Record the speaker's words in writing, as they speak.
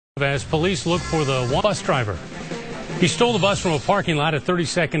As police look for the bus driver. He stole the bus from a parking lot at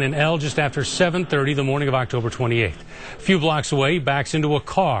 32nd and L just after 7:30 the morning of October 28th. A few blocks away, he backs into a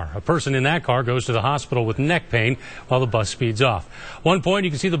car. A person in that car goes to the hospital with neck pain while the bus speeds off. One point, you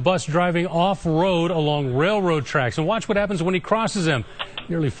can see the bus driving off-road along railroad tracks. And watch what happens when he crosses them.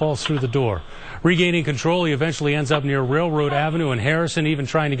 Nearly falls through the door. Regaining control, he eventually ends up near Railroad Avenue and Harrison, even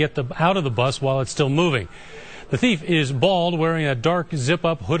trying to get out of the bus while it's still moving. The thief is bald, wearing a dark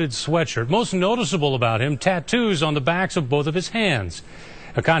zip-up hooded sweatshirt. Most noticeable about him, tattoos on the backs of both of his hands.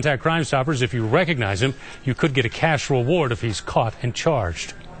 Now, contact Crime Stoppers if you recognize him. You could get a cash reward if he's caught and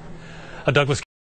charged. A Douglas